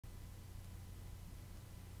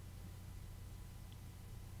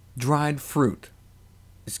dried fruit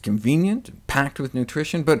is convenient, packed with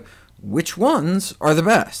nutrition, but which ones are the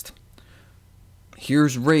best?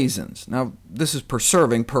 Here's raisins. Now, this is per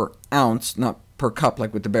serving, per ounce, not per cup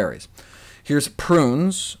like with the berries. Here's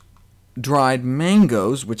prunes, dried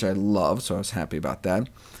mangoes, which I love, so I was happy about that,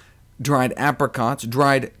 dried apricots,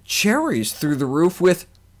 dried cherries through the roof, with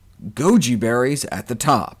goji berries at the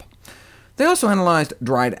top. They also analyzed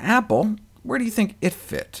dried apple. Where do you think it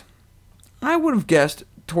fit? I would have guessed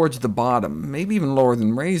towards the bottom, maybe even lower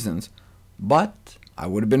than raisins, but I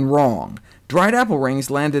would have been wrong. Dried apple rings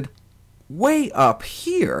landed way up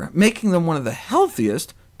here, making them one of the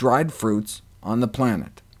healthiest dried fruits on the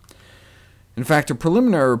planet. In fact, a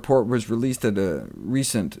preliminary report was released at a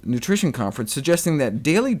recent nutrition conference suggesting that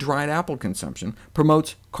daily dried apple consumption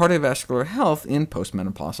promotes cardiovascular health in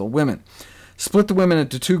postmenopausal women. Split the women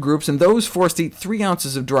into two groups, and those forced to eat 3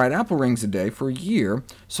 ounces of dried apple rings a day for a year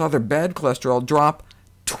saw their bad cholesterol drop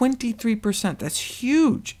 23%. That's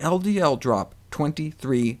huge. LDL drop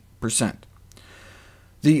 23%.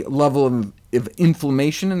 The level of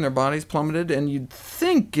inflammation in their bodies plummeted, and you'd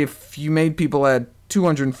think if you made people add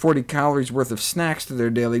 240 calories worth of snacks to their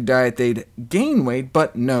daily diet, they'd gain weight,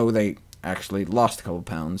 but no, they actually lost a couple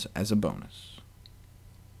pounds as a bonus.